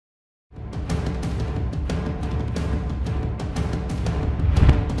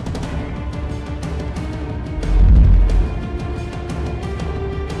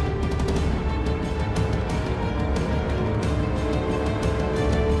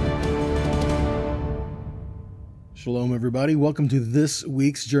Shalom, everybody. Welcome to this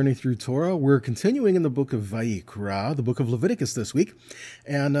week's Journey Through Torah. We're continuing in the book of Vayikra, the book of Leviticus this week.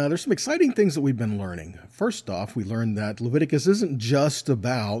 And there's some exciting things that we've been learning. First off, we learned that Leviticus isn't just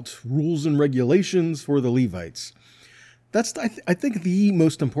about rules and regulations for the Levites. That's, I think, the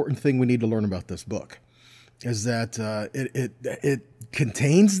most important thing we need to learn about this book, is that it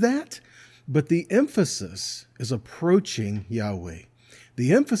contains that, but the emphasis is approaching Yahweh.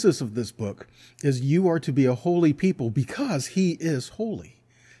 The emphasis of this book is you are to be a holy people because he is holy.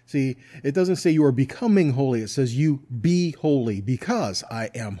 See, it doesn't say you are becoming holy. It says you be holy because I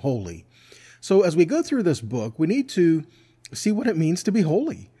am holy. So as we go through this book, we need to see what it means to be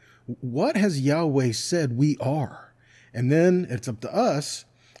holy. What has Yahweh said we are? And then it's up to us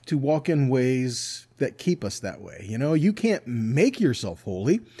to walk in ways that keep us that way. You know, you can't make yourself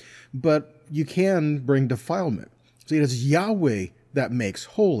holy, but you can bring defilement. See, it is Yahweh that makes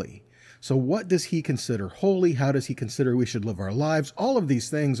holy. So what does he consider holy? How does he consider we should live our lives? All of these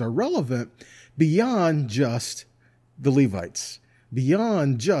things are relevant beyond just the Levites,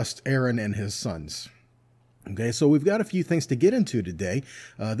 beyond just Aaron and his sons. Okay, so we've got a few things to get into today.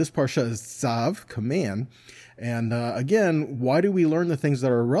 This parsha is Tzav, command. And again, why do we learn the things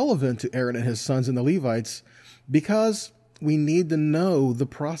that are relevant to Aaron and his sons and the Levites? Because we need to know the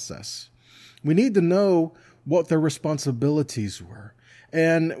process. We need to know what their responsibilities were.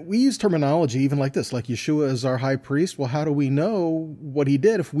 And we use terminology even like this, like Yeshua is our high priest. Well, how do we know what he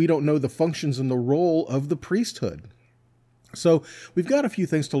did if we don't know the functions and the role of the priesthood? So we've got a few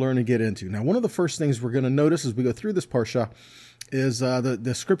things to learn and get into. Now, one of the first things we're going to notice as we go through this parsha is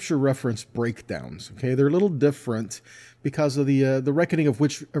the scripture reference breakdowns. Okay, they're a little different because of the reckoning of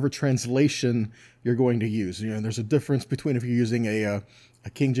whichever translation you're going to use. You know, there's a difference between if you're using a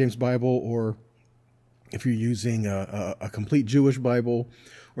King James Bible, or if you're using a complete Jewish Bible,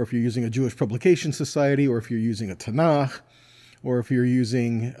 or if you're using a Jewish Publication Society, or if you're using a Tanakh, or if you're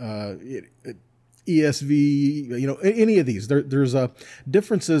using ESV, you know, any of these. There's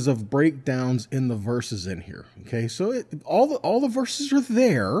differences of breakdowns in the verses in here. Okay, so all the verses are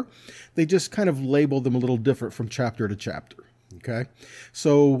there. They just kind of label them a little different from chapter to chapter. Okay,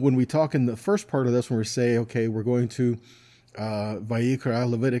 so when we talk in the first part of this, when we say, okay, we're going to Vayikra,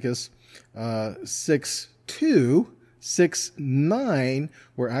 Leviticus 6:2, 6:9,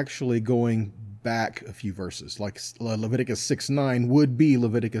 we're actually going back a few verses. Like Leviticus 6:9 would be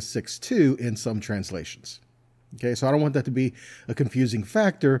Leviticus 6:2 in some translations. Okay, so I don't want that to be a confusing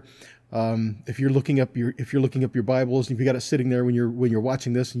factor. If you're looking up your Bibles, and if you got it sitting there when you're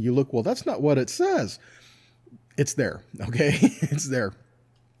watching this, and you look, well, that's not what it says. It's there. Okay, it's there.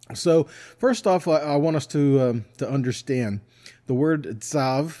 So first off, I want us to understand the word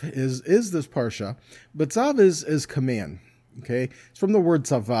Tzav is this parsha, but Tzav is command. Okay, it's from the word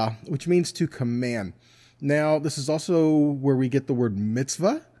Tzava, which means to command. Now, this is also where we get the word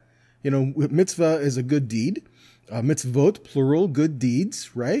mitzvah. You know, mitzvah is a good deed. Mitzvot, plural, good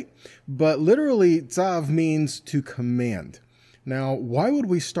deeds, right? But literally, Tzav means to command. Now, why would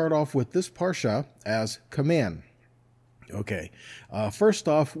we start off with this parsha as command? Okay, first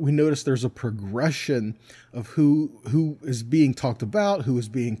off, we notice there's a progression of who is being talked about, who is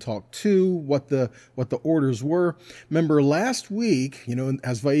being talked to, what the orders were. Remember last week, you know,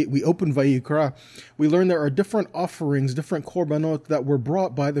 as we opened Vayikra, we learned there are different offerings, different korbanot that were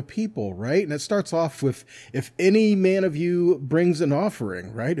brought by the people, right? And it starts off with, if any man of you brings an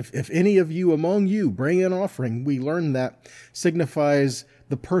offering, right? If any of you among you bring an offering, we learned that signifies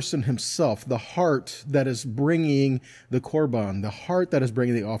the person himself, the heart that is bringing the korban, the heart that is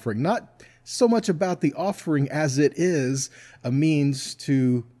bringing the offering. Not so much about the offering as it is a means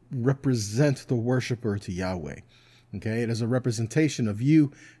to represent the worshiper to Yahweh. Okay, it is a representation of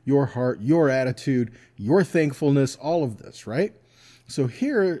you, your heart, your attitude, your thankfulness, all of this, right? So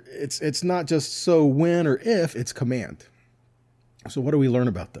here, it's not just so when or if, it's command. So what do we learn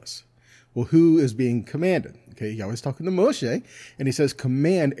about this? Well, who is being commanded? Okay, Yahweh's talking to Moshe, and he says,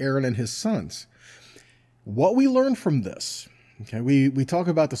 command Aaron and his sons. What we learn from this, okay, we talk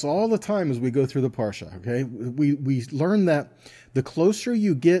about this all the time as we go through the parsha, okay? We learn that the closer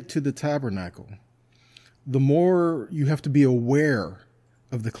you get to the tabernacle, the more you have to be aware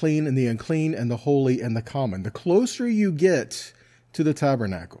of the clean and the unclean and the holy and the common. The closer you get to the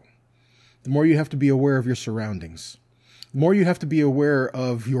tabernacle, the more you have to be aware of your surroundings. The more you have to be aware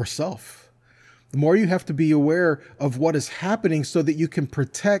of yourself. The more you have to be aware of what is happening so that you can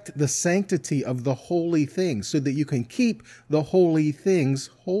protect the sanctity of the holy things, so that you can keep the holy things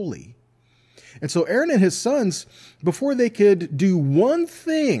holy. And so Aaron and his sons, before they could do one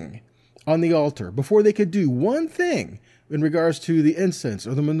thing on the altar, before they could do one thing, in regards to the incense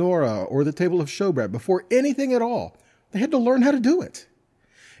or the menorah or the table of showbread, before anything at all. They had to learn how to do it.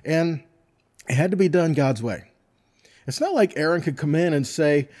 And it had to be done God's way. It's not like Aaron could come in and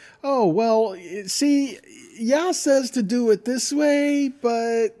say, oh, well, see, Yah says to do it this way,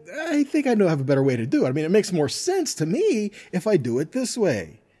 but I think I know I have a better way to do it. I mean, it makes more sense to me if I do it this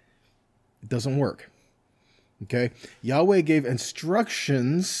way. It doesn't work. Okay? Yahweh gave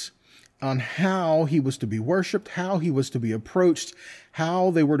instructions on how he was to be worshiped, how he was to be approached, how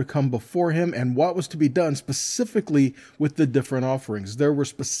they were to come before him, and what was to be done specifically with the different offerings. There were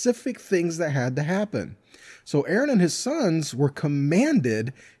specific things that had to happen. So Aaron and his sons were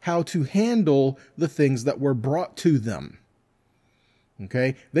commanded how to handle the things that were brought to them.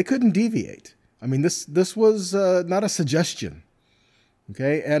 Okay? They couldn't deviate. I mean, this was not a suggestion.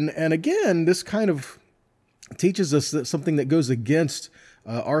 Okay? And again, this kind of teaches us that something that goes against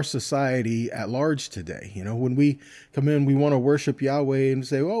our society at large today. You know, when we come in, we want to worship Yahweh and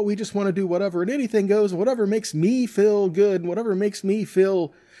say, oh, we just want to do whatever, and anything goes, whatever makes me feel good, whatever makes me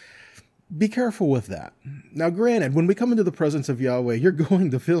feel. Be careful with that. Now, granted, when we come into the presence of Yahweh, you're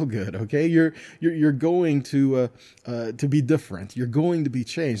going to feel good, okay? You're going to be different. You're going to be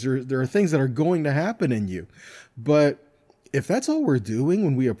changed. There are things that are going to happen in you. But if that's all we're doing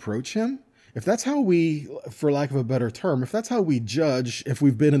when we approach him, if that's how we, for lack of a better term, if that's how we judge if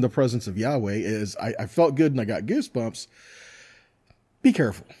we've been in the presence of Yahweh is, I felt good and I got goosebumps, be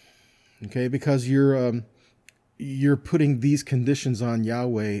careful, okay? Because you're putting these conditions on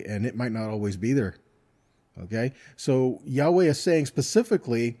Yahweh and it might not always be there, okay? So Yahweh is saying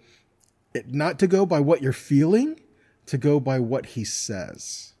specifically not to go by what you're feeling, to go by what he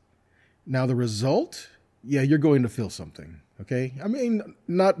says. Now the result, yeah, you're going to feel something. Okay. I mean,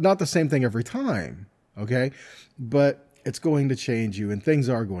 not the same thing every time. Okay. But it's going to change you and things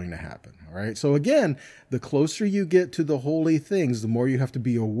are going to happen. All right. So again, the closer you get to the holy things, the more you have to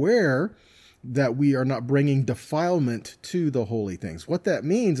be aware that we are not bringing defilement to the holy things. What that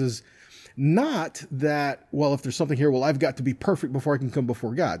means is not that, well, if there's something here, well, I've got to be perfect before I can come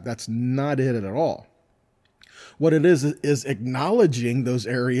before God. That's not it at all. What it is acknowledging those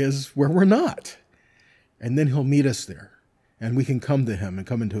areas where we're not. And then he'll meet us there. And we can come to him and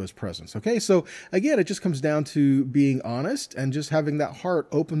come into his presence. Okay, so again, it just comes down to being honest and just having that heart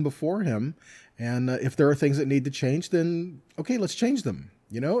open before him. And if there are things that need to change, then okay, let's change them,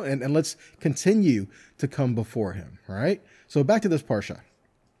 you know, and let's continue to come before him. All right, so back to this parsha.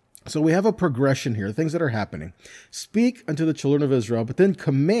 So we have a progression here, things that are happening. Speak unto the children of Israel, but then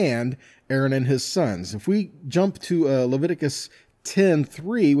command Aaron and his sons. If we jump to Leviticus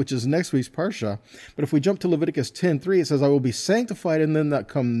 10:3, which is next week's parsha. But if we jump to Leviticus 10:3, it says, I will be sanctified in them that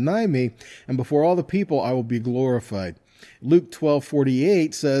come nigh me, and before all the people I will be glorified. Luke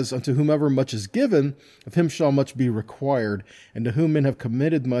 12:48 says, unto whomever much is given, of him shall much be required, and to whom men have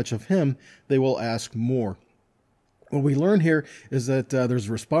committed much, of him they will ask more. What we learn here is that there's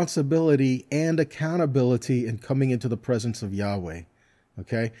responsibility and accountability in coming into the presence of Yahweh.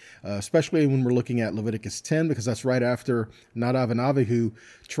 Okay, especially when we're looking at Leviticus 10, because that's right after Nadav and Abihu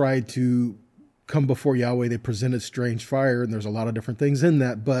tried to come before Yahweh. They presented strange fire, and there's a lot of different things in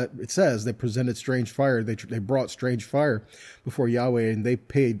that, but it says they presented strange fire. They brought strange fire before Yahweh, and they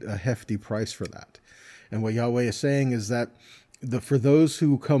paid a hefty price for that. And what Yahweh is saying is that for those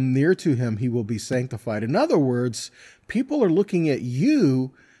who come near to him, he will be sanctified. In other words, people are looking at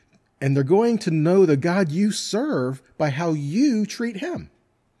you and they're going to know the God you serve by how you treat him.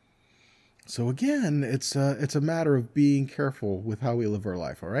 So again, it's a matter of being careful with how we live our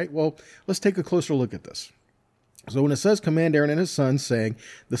life. All right. Well, let's take a closer look at this. So when it says command Aaron and his sons, saying,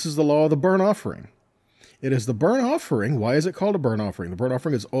 this is the law of the burnt offering. It is the burnt offering. Why is it called a burnt offering? The burnt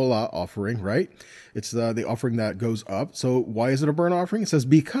offering is Olah offering, right? It's the offering that goes up. So why is it a burnt offering? It says,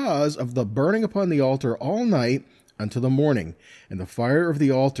 because of the burning upon the altar all night unto the morning, and the fire of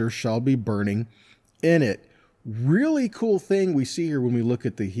the altar shall be burning in it. Really cool thing we see here when we look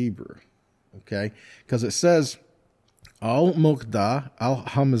at the Hebrew, okay? Because it says, al mokdah al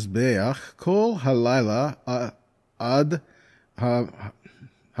hamizbeach kol halayla ad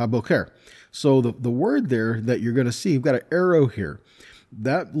haboker. So the word there that you're going to see, you've got an arrow here.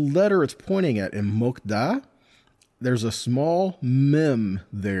 That letter it's pointing at in mokdah, there's a small mem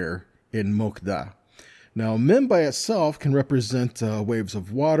there in mokdah. Now, mem by itself can represent waves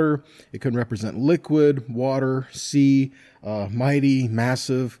of water. It can represent liquid, water, sea, mighty,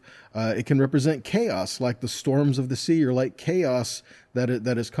 massive. It can represent chaos, like the storms of the sea, or like chaos that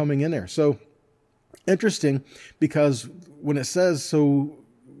is coming in there. So, interesting, because when it says, so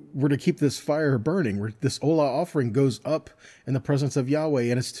we're to keep this fire burning. This Olah offering goes up in the presence of Yahweh,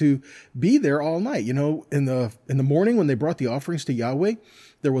 and it's to be there all night. You know, in the morning when they brought the offerings to Yahweh,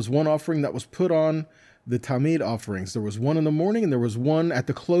 there was one offering that was put on the Tamid offerings. There was one in the morning, and there was one at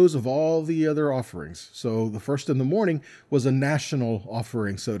the close of all the other offerings. So the first in the morning was a national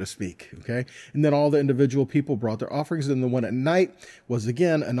offering, so to speak, okay? And then all the individual people brought their offerings, and the one at night was,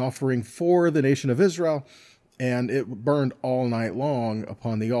 again, an offering for the nation of Israel, and it burned all night long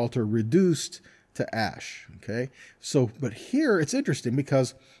upon the altar, reduced to ash, okay? So, but here it's interesting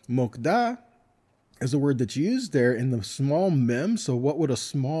because mokdah is a word that's used there in the small mem. So what would a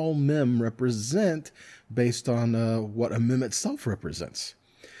small mem represent based on what a mem itself represents?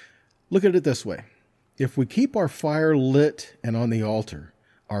 Look at it this way. If we keep our fire lit and on the altar,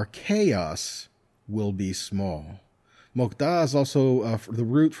 our chaos will be small. Mokdah is also the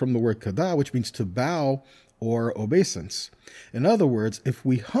root from the word kadah, which means to bow or obeisance. In other words, if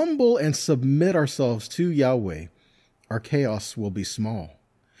we humble and submit ourselves to Yahweh, our chaos will be small.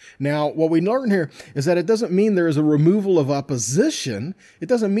 Now, what we learn here is that it doesn't mean there is a removal of opposition. It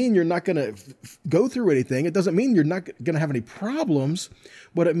doesn't mean you're not going to go through anything. It doesn't mean you're not going to have any problems.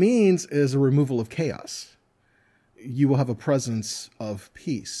 What it means is a removal of chaos. You will have a presence of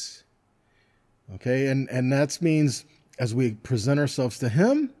peace. Okay, and that means as we present ourselves to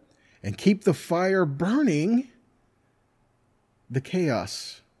Him and keep the fire burning, the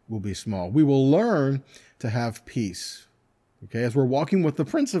chaos will be small. We will learn to have peace. Okay, as we're walking with the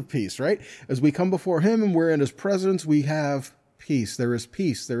Prince of Peace, right? As we come before Him and we're in His presence, we have peace. There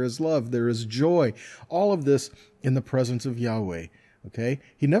is love, there is joy. All of this in the presence of Yahweh. Okay,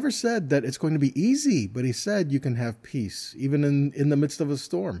 He never said that it's going to be easy, but He said you can have peace, even in the midst of a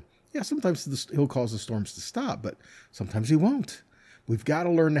storm. Yeah, sometimes He'll cause the storms to stop, but sometimes He won't. We've got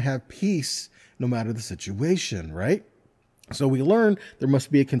to learn to have peace no matter the situation, right? So we learn there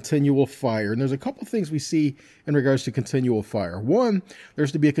must be a continual fire. And there's a couple things we see in regards to continual fire. One,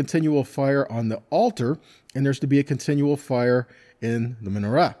 there's to be a continual fire on the altar, and there's to be a continual fire in the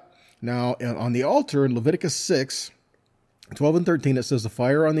menorah. Now, on the altar in Leviticus 6, 12 and 13, it says, the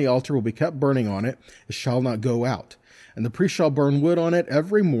fire on the altar will be kept burning on it. It shall not go out. And the priest shall burn wood on it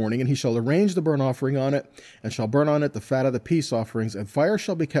every morning, and he shall arrange the burnt offering on it, and shall burn on it the fat of the peace offerings. And fire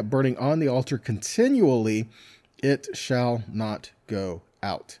shall be kept burning on the altar continually. It shall not go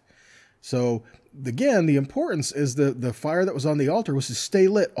out. So again, the importance is the fire that was on the altar was to stay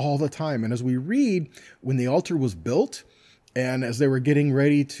lit all the time. And as we read, when the altar was built and as they were getting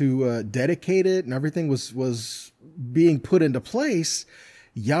ready to dedicate it and everything was being put into place,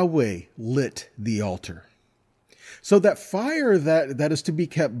 Yahweh lit the altar. So that fire that is to be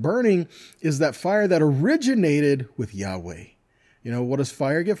kept burning is that fire that originated with Yahweh. You know, what does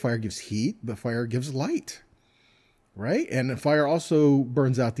fire give? Fire gives heat, but fire gives light. Right? And fire also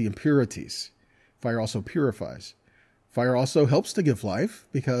burns out the impurities. Fire also purifies. Fire also helps to give life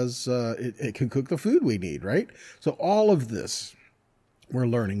because it can cook the food we need, right? So all of this we're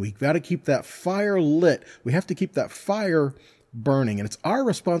learning. We've got to keep that fire lit. We have to keep that fire burning, and it's our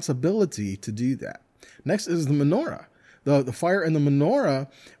responsibility to do that. Next is the menorah. The fire in the menorah,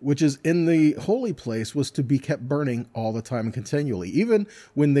 which is in the holy place, was to be kept burning all the time and continually. Even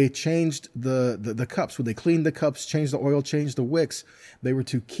when they changed the cups, when they cleaned the cups, changed the oil, changed the wicks, they were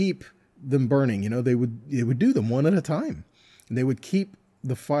to keep them burning. You know, they would do them one at a time. And they would keep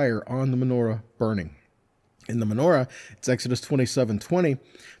the fire on the menorah burning. In the menorah, it's Exodus 27:20,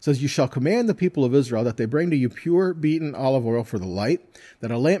 says, you shall command the people of Israel that they bring to you pure beaten olive oil for the light,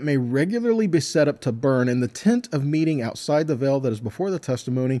 that a lamp may regularly be set up to burn in the tent of meeting outside the veil that is before the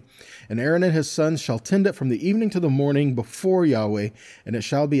testimony. And Aaron and his sons shall tend it from the evening to the morning before Yahweh, and it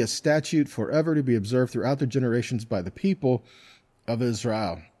shall be a statute forever to be observed throughout the generations by the people of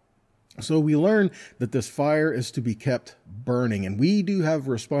Israel. So we learn that this fire is to be kept burning, and we do have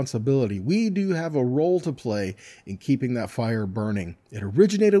responsibility. We do have a role to play in keeping that fire burning. It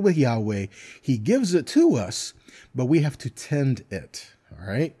originated with Yahweh. He gives it to us, but we have to tend it. All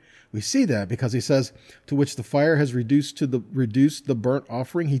right. We see that because he says, to which the fire has reduced the burnt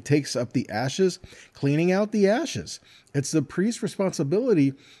offering. He takes up the ashes, cleaning out the ashes. It's the priest's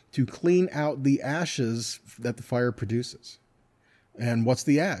responsibility to clean out the ashes that the fire produces. And what's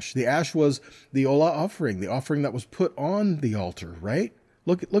the ash? The ash was the Olah offering, the offering that was put on the altar, right?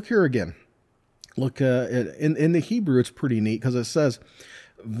 Look here again. Look, in the Hebrew, it's pretty neat because it says,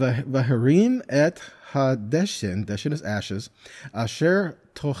 Vaharin et ha-deshin, deshin is ashes, asher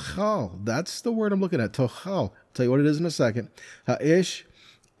tochal. That's the word I'm looking at, tochal. I'll tell you what it is in a second. Ha-ish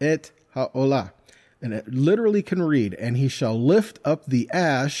et ha-olah. And it literally can read, and he shall lift up the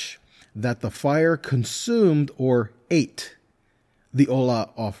ash that the fire consumed or ate. the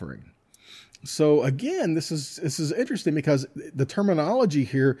Olah offering. So again, this is interesting because the terminology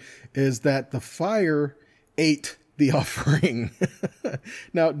here is that the fire ate the offering.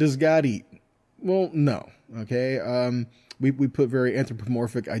 Now, does God eat? Well, no. Okay. We put very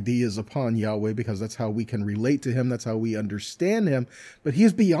anthropomorphic ideas upon Yahweh because that's how we can relate to him. That's how we understand him. But he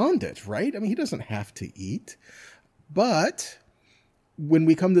is beyond it, right? I mean, he doesn't have to eat. But when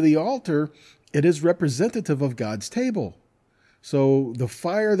we come to the altar, it is representative of God's table. So the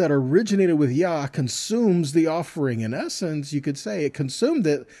fire that originated with Yah consumes the offering. In essence, you could say it consumed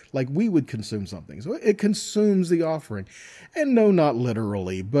it like we would consume something. So it consumes the offering. And no, not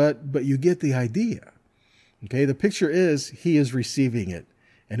literally, but you get the idea. Okay, the picture is he is receiving it,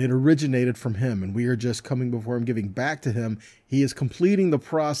 and it originated from him, and we are just coming before him, giving back to him. He is completing the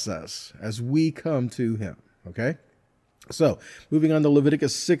process as we come to him. Okay? So, moving on to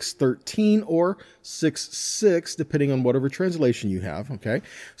Leviticus 6:13 or 6:6, depending on whatever translation you have, okay?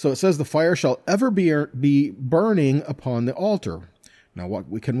 So it says, the fire shall ever be burning upon the altar. Now,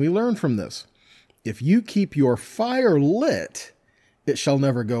 what can we learn from this? If you keep your fire lit, it shall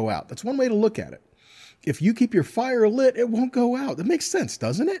never go out. That's one way to look at it. If you keep your fire lit, it won't go out. That makes sense,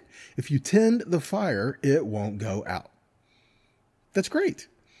 doesn't it? If you tend the fire, it won't go out. That's great.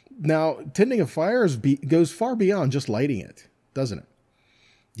 Now, tending a fire goes far beyond just lighting it, doesn't it?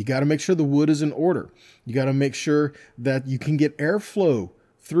 You got to make sure the wood is in order. You got to make sure that you can get airflow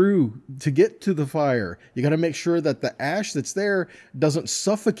through to get to the fire. You got to make sure that the ash that's there doesn't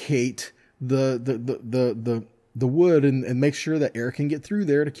suffocate the wood and make sure that air can get through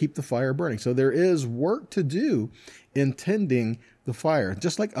there to keep the fire burning. So there is work to do in tending the fire,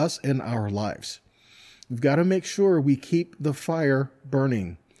 just like us in our lives. We've got to make sure we keep the fire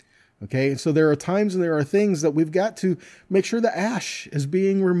burning. Okay, and so there are times and there are things that we've got to make sure the ash is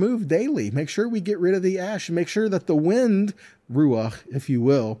being removed daily. Make sure we get rid of the ash and make sure that the wind, Ruach, if you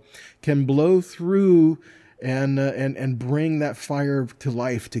will, can blow through and bring that fire to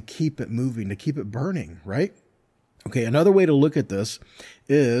life, to keep it moving, to keep it burning, right? Okay, another way to look at this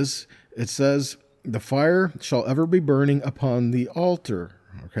is it says, the fire shall ever be burning upon the altar.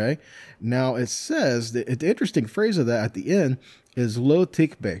 Okay, now it says, the interesting phrase of that at the end is lo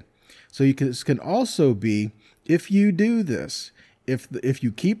tikbe. So this can also be, if you do this, if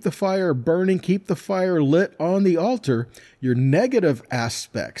you keep the fire burning, keep the fire lit on the altar, your negative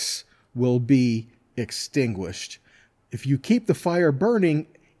aspects will be extinguished. If you keep the fire burning,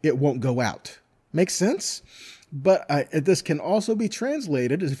 it won't go out. Makes sense? But this can also be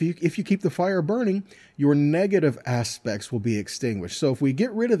translated as if you keep the fire burning, your negative aspects will be extinguished. So if we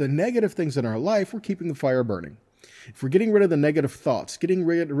get rid of the negative things in our life, we're keeping the fire burning. If we're getting rid of the negative thoughts, getting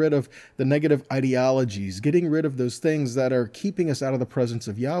rid of the negative ideologies, getting rid of those things that are keeping us out of the presence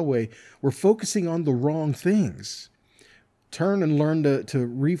of Yahweh, we're focusing on the wrong things. Turn and learn to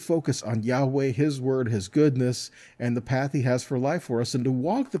refocus on Yahweh, his word, his goodness, and the path he has for life for us, and to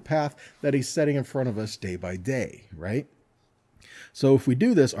walk the path that he's setting in front of us day by day, right? So if we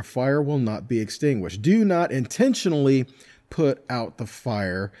do this, our fire will not be extinguished. Do not intentionally put out the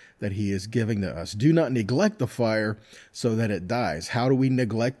fire that he is giving to us. Do not neglect the fire so that it dies. How do we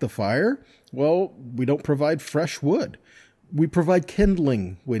neglect the fire? Well, we don't provide fresh wood. We provide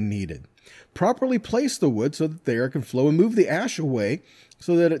kindling when needed. Properly place the wood so that the air can flow and move the ash away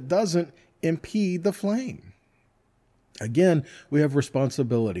so that it doesn't impede the flame. Again, we have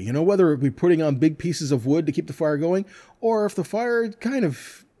responsibility. You know, whether we're putting on big pieces of wood to keep the fire going, or if the fire kind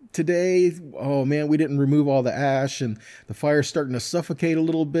of today, oh man, we didn't remove all the ash and the fire's starting to suffocate a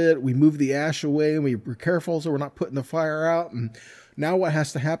little bit. We move the ash away and we're careful so we're not putting the fire out. And now what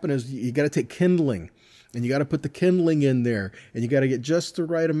has to happen is you got to take kindling and you got to put the kindling in there and you got to get just the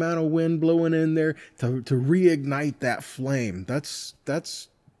right amount of wind blowing in there to reignite that flame. That's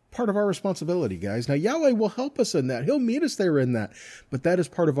part of our responsibility, guys. Now, Yahweh will help us in that. He'll meet us there in that. But that is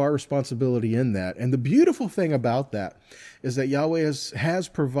part of our responsibility in that. And the beautiful thing about that is that Yahweh has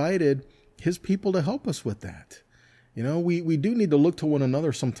provided his people to help us with that. You know, we do need to look to one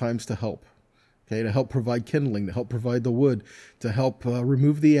another sometimes to help. Okay, to help provide kindling, to help provide the wood, to help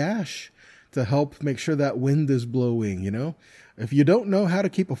remove the ash, to help make sure that wind is blowing, you know. If you don't know how to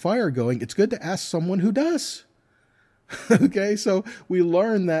keep a fire going, it's good to ask someone who does. Okay, so we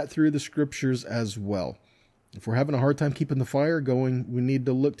learn that through the scriptures as well. If we're having a hard time keeping the fire going, we need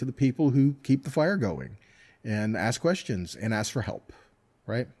to look to the people who keep the fire going and ask questions and ask for help,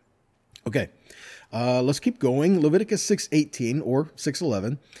 right? Okay, let's keep going. Leviticus 6:18 or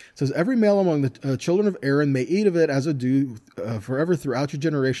 6:11 says, every male among the children of Aaron may eat of it as a due forever throughout your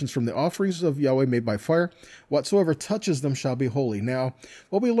generations from the offerings of Yahweh made by fire. Whatsoever touches them shall be holy. Now,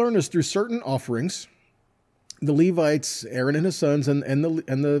 what we learn is through certain offerings, the Levites, Aaron and his sons, and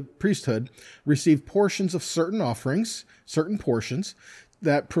the priesthood received portions of certain offerings, certain portions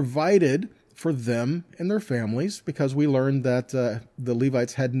that provided for them and their families, because we learned that the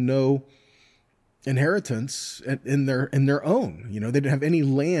Levites had no inheritance in their own. They didn't have any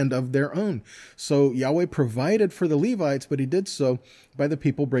land of their own. So Yahweh provided for the Levites, but he did so by the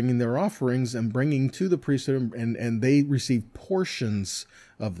people bringing their offerings and bringing to the priesthood, and they received portions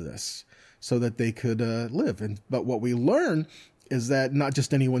of this so that they could live. But what we learn is that not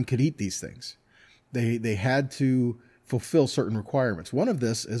just anyone could eat these things. They had to fulfill certain requirements. One of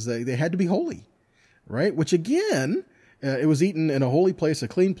this is that they had to be holy, right? Which again, it was eaten in a holy place, a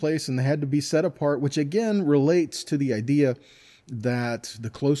clean place, and they had to be set apart, which again relates to the idea that the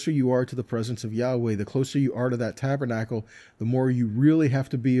closer you are to the presence of Yahweh, the closer you are to that tabernacle, the more you really have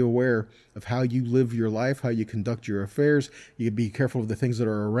to be aware of how you live your life, how you conduct your affairs. You be careful of the things that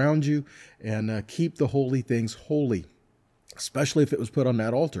are around you, and keep the holy things holy, especially if it was put on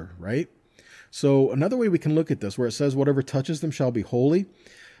that altar, right? So another way we can look at this, where it says, whatever touches them shall be holy,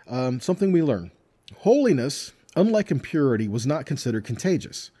 something we learn. Holiness, unlike impurity, was not considered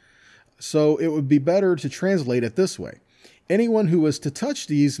contagious. So it would be better to translate it this way. Anyone who was to touch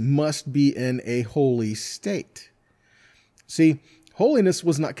these must be in a holy state. See, holiness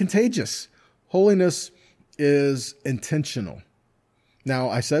was not contagious. Holiness is intentional. Now,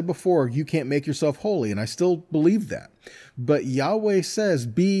 I said before, you can't make yourself holy, and I still believe that. But Yahweh says,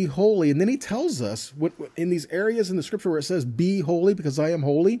 be holy. And then he tells us in these areas in the scripture where it says, be holy because I am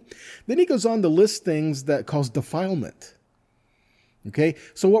holy. Then he goes on to list things that cause defilement. Okay,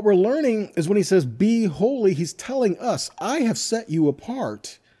 so what we're learning is when he says, be holy, he's telling us, I have set you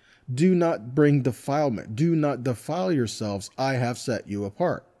apart. Do not bring defilement. Do not defile yourselves. I have set you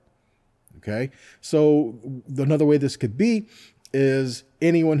apart. Okay, so another way this could be is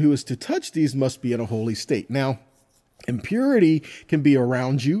anyone who is to touch these must be in a holy state. Now, impurity can be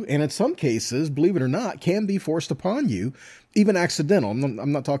around you, and in some cases, believe it or not, can be forced upon you, even accidental.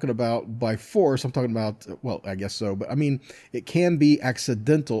 I'm not talking about by force. I'm talking about, well, I guess so, but I mean, it can be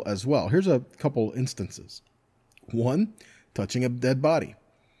accidental as well. Here's a couple instances. One, touching a dead body.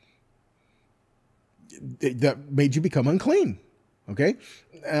 That made you become unclean. Okay?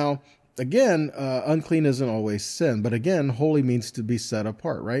 Now, again, unclean isn't always sin, but again, holy means to be set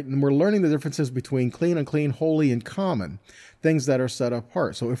apart, right? And we're learning the differences between clean, unclean, holy, and common, things that are set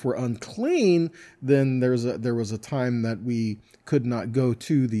apart. So if we're unclean, then there was a time that we could not go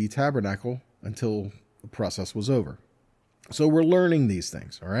to the tabernacle until the process was over. So we're learning these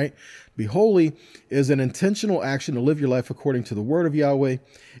things, all right? Be holy is an intentional action to live your life according to the word of Yahweh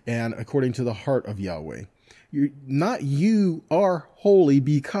and according to the heart of Yahweh. You are holy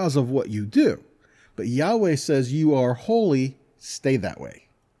because of what you do, but Yahweh says you are holy, stay that way.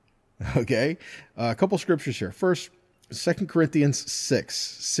 Okay? A couple scriptures here. First, 2 Corinthians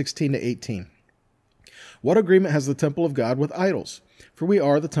 6:16-18. What agreement has the temple of God with idols? For we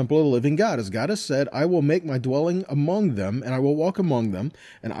are the temple of the living God. As God has said, I will make my dwelling among them, and I will walk among them,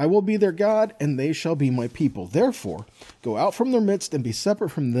 and I will be their God, and they shall be my people. Therefore, go out from their midst and be separate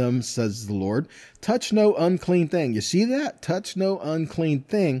from them, says the Lord. Touch no unclean thing. You see that? Touch no unclean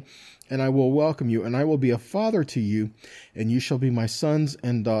thing, and I will welcome you, and I will be a father to you, and you shall be my sons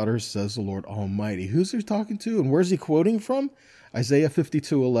and daughters, says the Lord Almighty. Who's he talking to, and where's he quoting from? Isaiah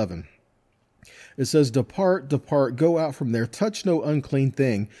 52:11. It says, depart, depart, go out from there, touch no unclean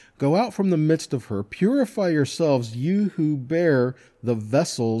thing, go out from the midst of her, purify yourselves, you who bear the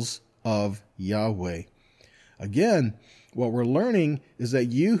vessels of Yahweh. Again, what we're learning is that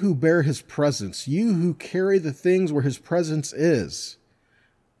you who bear his presence, you who carry the things where his presence is,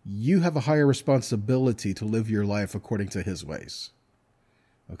 you have a higher responsibility to live your life according to his ways.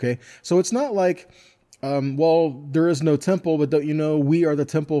 Okay? So it's not like, well, there is no temple, but don't you know we are the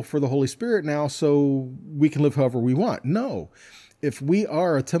temple for the Holy Spirit now, so we can live however we want. No. If we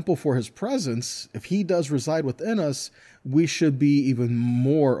are a temple for his presence, if he does reside within us, we should be even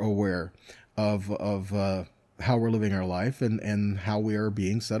more aware of how we're living our life and how we are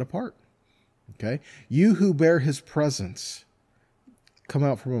being set apart. Okay? You who bear his presence, come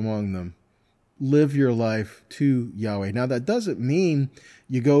out from among them. Live your life to Yahweh. Now, that doesn't mean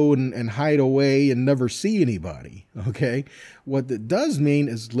you go and hide away and never see anybody, okay? What it does mean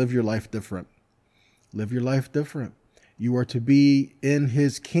is live your life different. Live your life different. You are to be in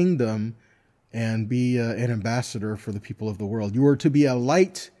his kingdom and be an ambassador for the people of the world. You are to be a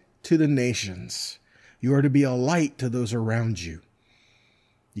light to the nations. You are to be a light to those around you.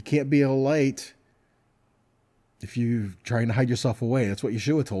 You can't be a light if you're trying to hide yourself away. That's what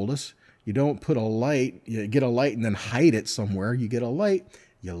Yeshua told us. You don't put a light, you get a light and then hide it somewhere. You get a light,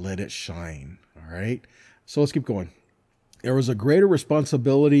 you let it shine, all right? So let's keep going. There was a greater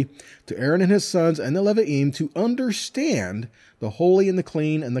responsibility to Aaron and his sons and the Levi'im to understand the holy and the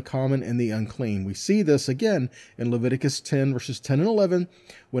clean and the common and the unclean. We see this again in Leviticus 10, verses 10 and 11.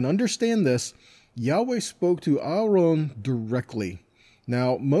 When understand this, Yahweh spoke to Aaron directly.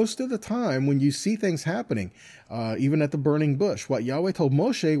 Now, most of the time when you see things happening, even at the burning bush, what Yahweh told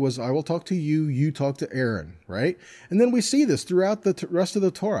Moshe was, I will talk to you, you talk to Aaron, right? And then we see this throughout the rest of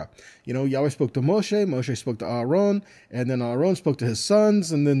the Torah. You know, Yahweh spoke to Moshe, Moshe spoke to Aaron, and then Aaron spoke to his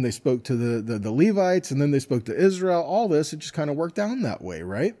sons, and then they spoke to the Levites, and then they spoke to Israel. All this, it just kind of worked down that way,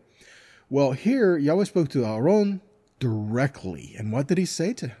 right? Well, here, Yahweh spoke to Aaron directly. And what did he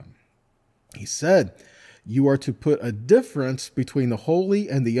say to him? He said, you are to put a difference between the holy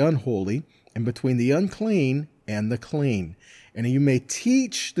and the unholy, and between the unclean and the clean. And you may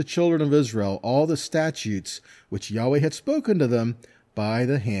teach the children of Israel all the statutes which Yahweh had spoken to them by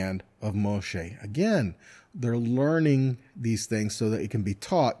the hand of Moshe. Again, they're learning these things so that it can be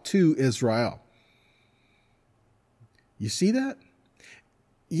taught to Israel. You see that?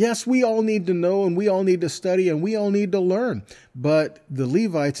 Yes, we all need to know, and we all need to study, and we all need to learn. But the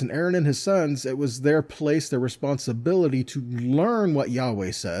Levites and Aaron and his sons, it was their place, their responsibility to learn what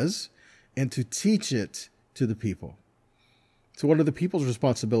Yahweh says and to teach it to the people. So what are the people's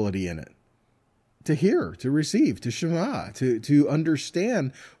responsibility in it? To hear, to receive, to shema, to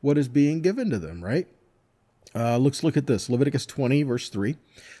understand what is being given to them, right? Let's look at this. Leviticus 20, verse 3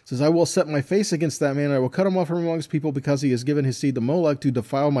 says, I will set my face against that man. I will cut him off from among his people because he has given his seed to Moloch to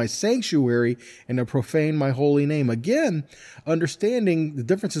defile my sanctuary and to profane my holy name. Again, understanding the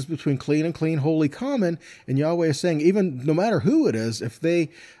differences between clean and clean, holy, common. And Yahweh is saying, even no matter who it is, if they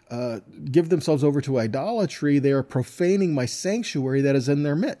give themselves over to idolatry, they are profaning my sanctuary that is in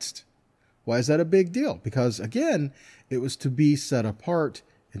their midst. Why is that a big deal? Because again, it was to be set apart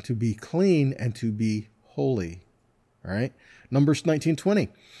and to be clean and to be holy. All right. Numbers 19:20.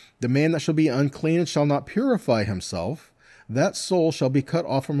 The man that shall be unclean and shall not purify himself, that soul shall be cut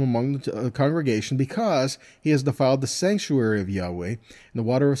off from among the congregation because he has defiled the sanctuary of Yahweh, and the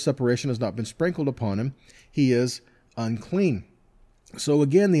water of separation has not been sprinkled upon him. He is unclean. So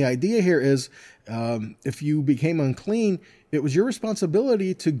again, the idea here is if you became unclean, it was your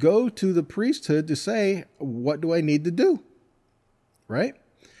responsibility to go to the priesthood to say, what do I need to do? Right?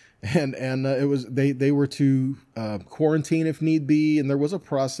 And it was they were to quarantine if need be, and there was a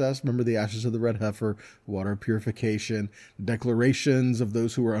process. Remember the ashes of the red heifer, water purification, declarations of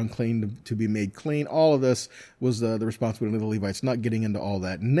those who were unclean to be made clean. All of this was the responsibility of the Levites. Not getting into all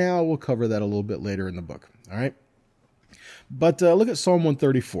that now. We'll cover that a little bit later in the book. All right. But look at Psalm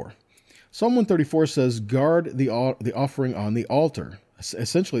 134. Psalm 134 says, "Guard the offering on the altar."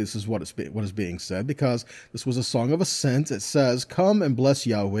 Essentially, this is what is being said, because this was a song of ascent. It says, "Come and bless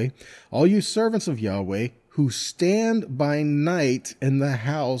Yahweh, all you servants of Yahweh, who stand by night in the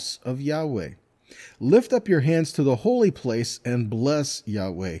house of Yahweh. Lift up your hands to the holy place and bless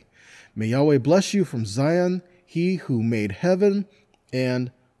Yahweh. May Yahweh bless you from Zion, he who made heaven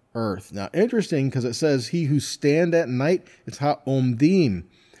and earth." Now, interesting, because it says, "He who stand at night," it's ha'omdim.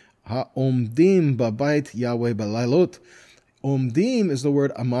 Ha'omdim b'bayit Yahweh b'lailot. Omdim is the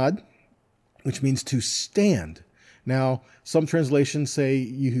word amad, which means to stand. Now, some translations say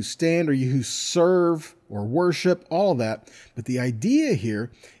you who stand or you who serve or worship, all of that. But the idea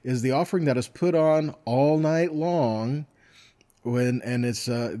here is the offering that is put on all night long, and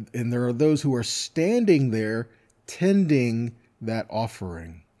there are those who are standing there tending that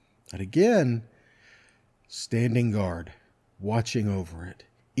offering. And again, standing guard, watching over it,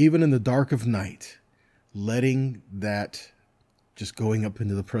 even in the dark of night, letting that just going up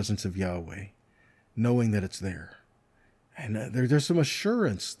into the presence of Yahweh, knowing that it's there. And there's some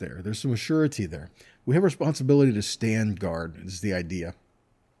assurance there. There's some assurity there. We have a responsibility to stand guard, is the idea.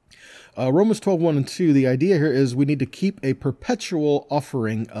 Romans 12:1 and 2, the idea here is we need to keep a perpetual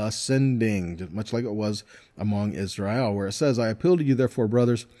offering ascending, much like it was among Israel, where it says, "I appeal to you, therefore,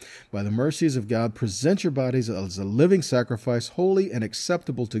 brothers, by the mercies of God, present your bodies as a living sacrifice, holy and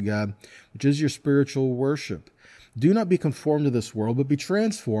acceptable to God, which is your spiritual worship. Do not be conformed to this world, but be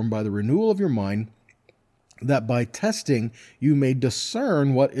transformed by the renewal of your mind, that by testing you may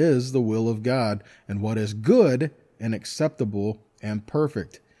discern what is the will of God, and what is good and acceptable and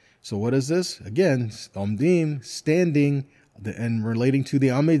perfect." So what is this? Again, omdim, standing, and relating to the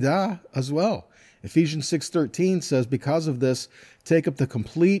Amidah as well. Ephesians 6:13 says, "Because of this, take up the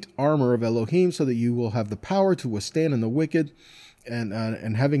complete armor of Elohim, so that you will have the power to withstand in the wicked,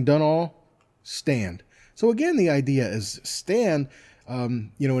 and having done all, stand." So again, the idea is stand.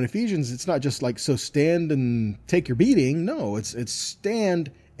 In Ephesians, it's not just like, so stand and take your beating. No, it's stand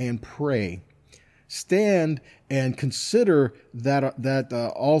and pray. Stand and consider that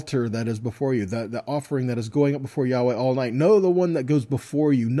altar that is before you, the offering that is going up before Yahweh all night. Know the one that goes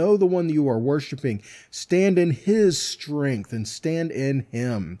before you. Know the one you are worshiping. Stand in his strength and stand in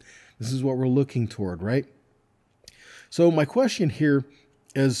him. This is what we're looking toward, right? So my question here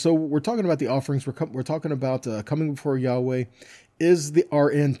is, so we're talking about the offerings. We're talking about coming before Yahweh. Is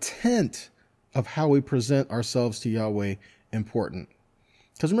our intent of how we present ourselves to Yahweh important?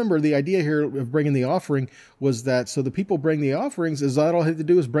 Because remember, the idea here of bringing the offering was that so the people bring the offerings, is that all they had to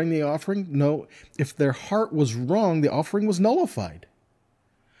do is bring the offering? No. If their heart was wrong, the offering was nullified.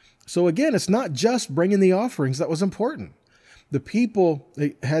 So again, it's not just bringing the offerings that was important. The people,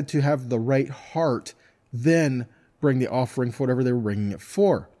 they had to have the right heart, then bring the offering for whatever they were bringing it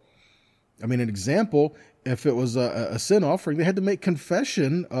for. I mean, an example, if it was a sin offering, they had to make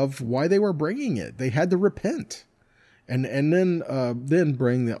confession of why they were bringing it. They had to repent. And then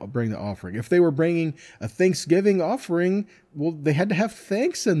bring the offering. If they were bringing a Thanksgiving offering, well, they had to have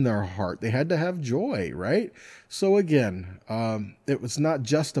thanks in their heart. They had to have joy, right? So again, it was not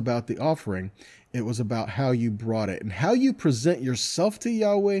just about the offering. It was about how you brought it. And how you present yourself to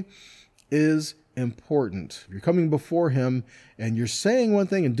Yahweh is important. If you're coming before him and you're saying one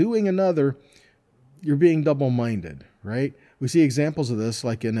thing and doing another, you're being double-minded, right? We see examples of this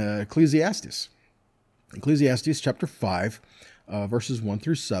like in Ecclesiastes. Ecclesiastes chapter 5, verses 1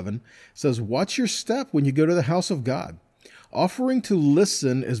 through 7 says, "Watch your step when you go to the house of God. Offering to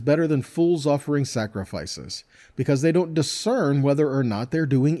listen is better than fools offering sacrifices, because they don't discern whether or not they're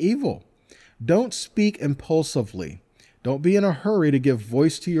doing evil. Don't speak impulsively. Don't be in a hurry to give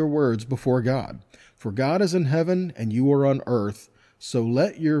voice to your words before God. For God is in heaven and you are on earth, so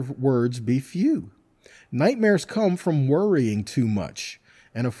let your words be few. Nightmares come from worrying too much,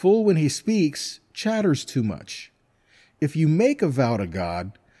 and a fool when he speaks chatters too much. If you make a vow to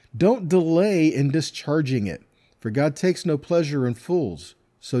God, don't delay in discharging it, for God takes no pleasure in fools.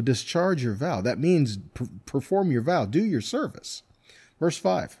 So discharge your vow." That means perform your vow, do your service. Verse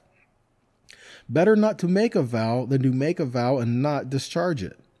 5, "Better not to make a vow than to make a vow and not discharge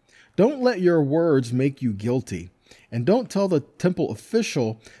it. Don't let your words make you guilty, and don't tell the temple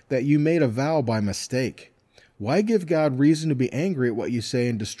official that you made a vow by mistake. Why give God reason to be angry at what you say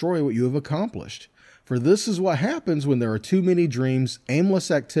and destroy what you have accomplished? For this is what happens when there are too many dreams, aimless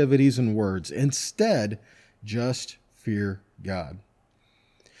activities, and words. Instead, just fear God."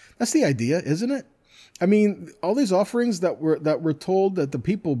 That's the idea, isn't it? I mean, all these offerings that we're told that the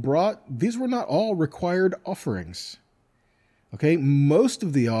people brought, these were not all required offerings. Okay, most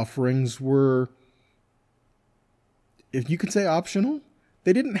of the offerings were, if you could say, optional.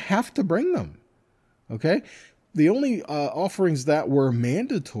 They didn't have to bring them. Okay, the only offerings that were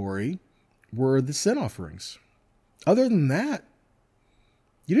mandatory were the sin offerings. Other than that,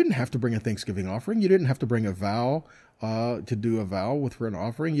 you didn't have to bring a Thanksgiving offering. You didn't have to bring a vow to do a vow for an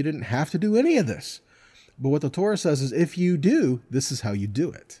offering. You didn't have to do any of this. But what the Torah says is, if you do, this is how you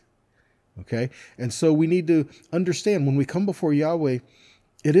do it. Okay, and so we need to understand when we come before Yahweh,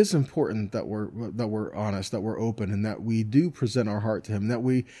 it is important that we're honest, that we're open, and that we do present our heart to him, that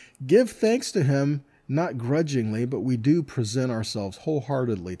we give thanks to him, not grudgingly, but we do present ourselves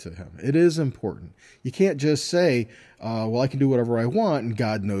wholeheartedly to him. It is important. You can't just say, well, I can do whatever I want and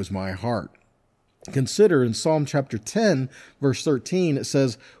God knows my heart. Consider in Psalm chapter 10, verse 13, it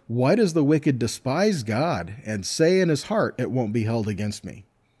says, "Why does the wicked despise God and say in his heart, it won't be held against me?"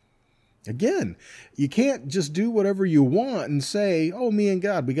 Again, you can't just do whatever you want and say, oh, me and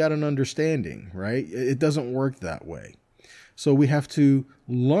God, we got an understanding, right? It doesn't work that way. So we have to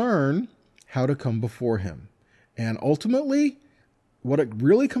learn how to come before him. And ultimately, what it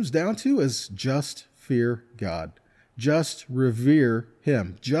really comes down to is just fear God. Just revere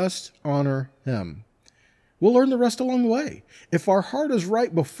him. Just honor him. We'll learn the rest along the way. If our heart is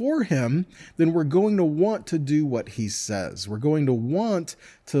right before him, then we're going to want to do what he says. We're going to want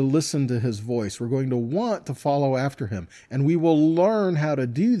to listen to his voice. We're going to want to follow after him. And we will learn how to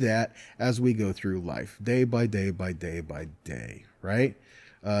do that as we go through life, day by day by day by day, right?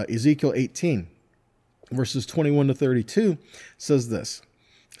 Ezekiel 18, verses 21 to 32 says this.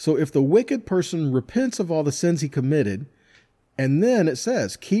 "So if the wicked person repents of all the sins he committed, and then it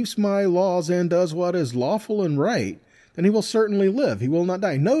says, keeps my laws and does what is lawful and right, then he will certainly live. He will not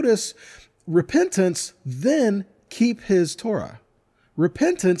die." Notice, repentance, then keep his Torah.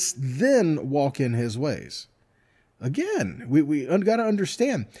 Repentance, then walk in his ways. Again, we got to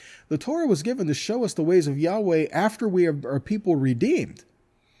understand, the Torah was given to show us the ways of Yahweh after we are people redeemed.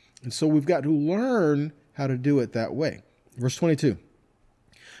 And so we've got to learn how to do it that way. Verse 22,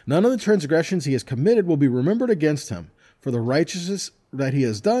 "None of the transgressions he has committed will be remembered against him. For the righteousness that he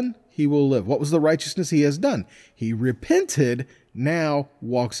has done, he he will live. What was the righteousness he has done? He repented, now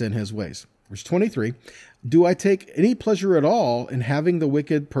walks in his ways. Verse 23, do I take any pleasure at all in having the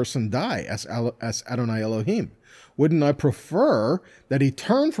wicked person die, as Adonai Elohim? Wouldn't I prefer that he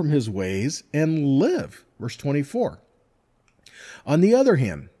turn from his ways and live? Verse 24. On the other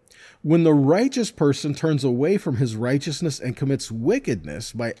hand, when the righteous person turns away from his righteousness and commits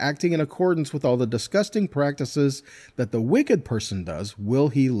wickedness by acting in accordance with all the disgusting practices that the wicked person does, will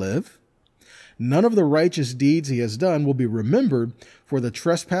he live? None of the righteous deeds he has done will be remembered. For the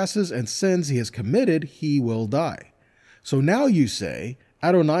trespasses and sins he has committed, he will die. So now you say,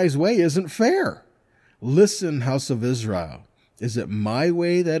 Adonai's way isn't fair. Listen, house of Israel. Is it my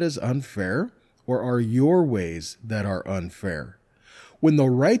way that is unfair, or are your ways that are unfair? When the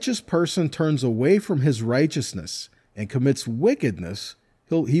righteous person turns away from his righteousness and commits wickedness,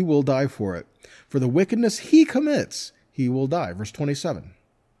 he will die for it. For the wickedness he commits, he will die. Verse 27.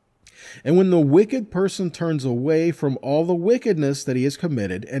 And when the wicked person turns away from all the wickedness that he has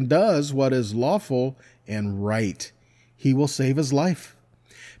committed and does what is lawful and right, he will save his life.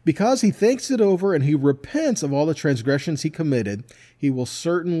 Because he thinks it over and he repents of all the transgressions he committed, he will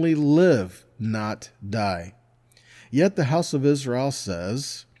certainly live, not die. Yet the house of Israel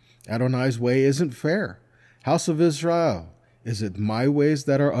says, Adonai's way isn't fair. House of Israel, is it my ways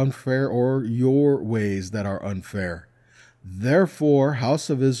that are unfair or your ways that are unfair? Therefore, house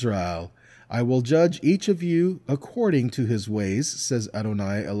of Israel, I will judge each of you according to his ways, says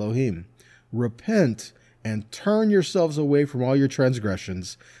Adonai Elohim. Repent and turn yourselves away from all your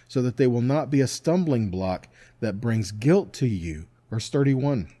transgressions, so that they will not be a stumbling block that brings guilt to you. Verse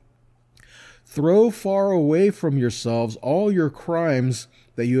 31. Throw far away from yourselves all your crimes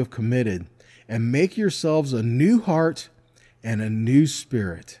that you have committed, and make yourselves a new heart and a new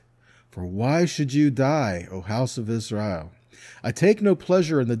spirit. For why should you die, O house of Israel? I take no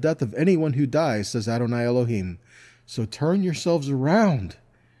pleasure in the death of anyone who dies, says Adonai Elohim. So turn yourselves around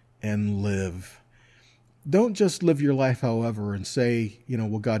and live. Don't just live your life, however, and say,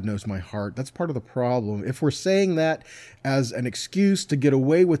 well, God knows my heart. That's part of the problem. If we're saying that as an excuse to get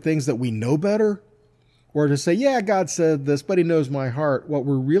away with things that we know better, or to say, yeah, God said this, but he knows my heart, what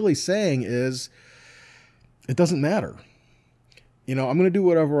we're really saying is, it doesn't matter. I'm going to do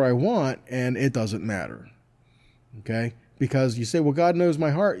whatever I want, and it doesn't matter. Okay? Because you say, well, God knows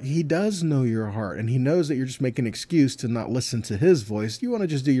my heart. He does know your heart, and he knows that you're just making an excuse to not listen to his voice. You want to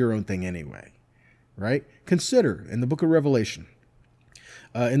just do your own thing anyway. Right? Consider in the book of Revelation,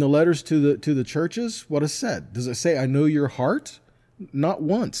 in the letters to the churches, what is said. Does it say, I know your heart? Not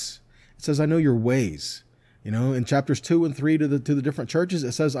once. It says, I know your ways. In chapters 2 and 3 to the different churches,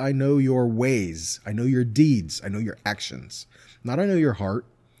 it says, I know your ways. I know your deeds. I know your actions. Not I know your heart.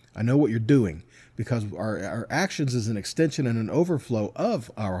 I know what you're doing, because our actions is an extension and an overflow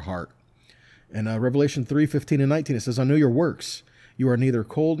of our heart. In Revelation 3:15 and 19, it says, I know your works. You are neither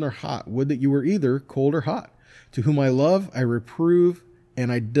cold nor hot. Would that you were either cold or hot. To whom I love, I reprove,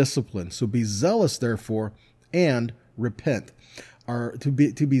 and I discipline. So be zealous, therefore, and repent.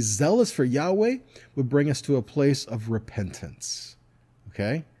 To be zealous for Yahweh would bring us to a place of repentance.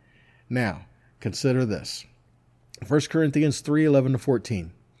 Okay? Now, consider this. 1 Corinthians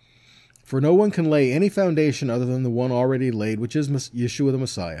 3:11-14. For no one can lay any foundation other than the one already laid, which is Yeshua the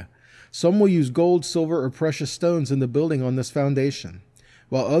Messiah. Some will use gold, silver, or precious stones in the building on this foundation,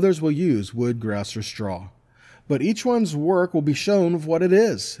 while others will use wood, grass, or straw. But each one's work will be shown of what it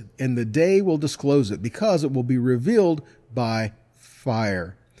is, and the day will disclose it, because it will be revealed by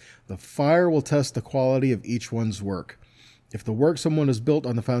fire. The fire will test the quality of each one's work. If the work someone has built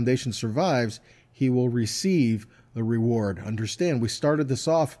on the foundation survives, he will receive the reward. Understand, we started this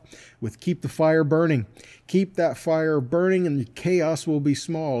off with keep the fire burning. Keep that fire burning and the chaos will be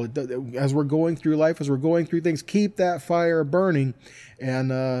small. As we're going through life, as we're going through things, keep that fire burning,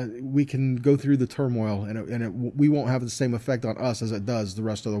 and we can go through the turmoil, and we won't have the same effect on us as it does the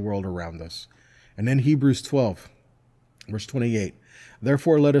rest of the world around us. And then Hebrews 12, verse 28.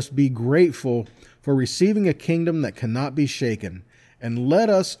 Therefore, let us be grateful for receiving a kingdom that cannot be shaken, and let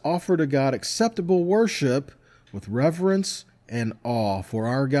us offer to God acceptable worship with reverence and awe, for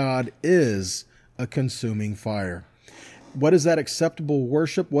our God is a consuming fire. What is that acceptable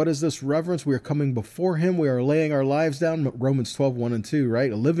worship? What is this reverence? We are coming before him. We are laying our lives down. Romans 12:1-2,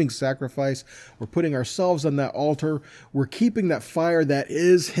 right? A living sacrifice. We're putting ourselves on that altar. We're keeping that fire that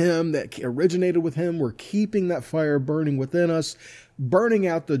is him, that originated with him. We're keeping that fire burning within us, burning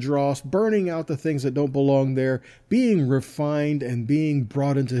out the dross, burning out the things that don't belong there, being refined and being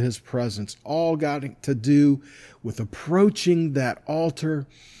brought into his presence. All got to do with approaching that altar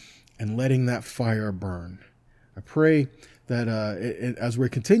and letting that fire burn. I pray that as we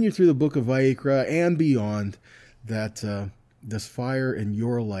continue through the book of Vayikra and beyond, that this fire in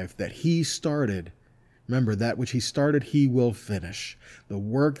your life that he started, remember, that which he started, he will finish. The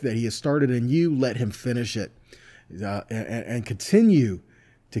work that he has started in you, let him finish it. And continue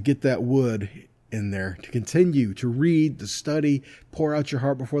to get that wood in there, to continue to read, to study, pour out your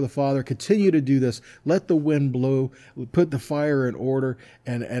heart before the Father. Continue to do this. Let the wind blow, put the fire in order,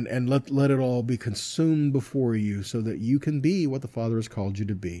 and let it all be consumed before you, so that you can be what the Father has called you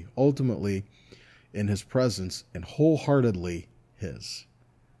to be, ultimately in his presence and wholeheartedly his.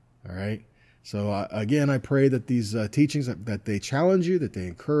 All right? So again, I pray that these teachings, that they challenge you, that they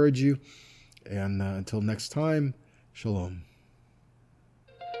encourage you. And until next time, shalom.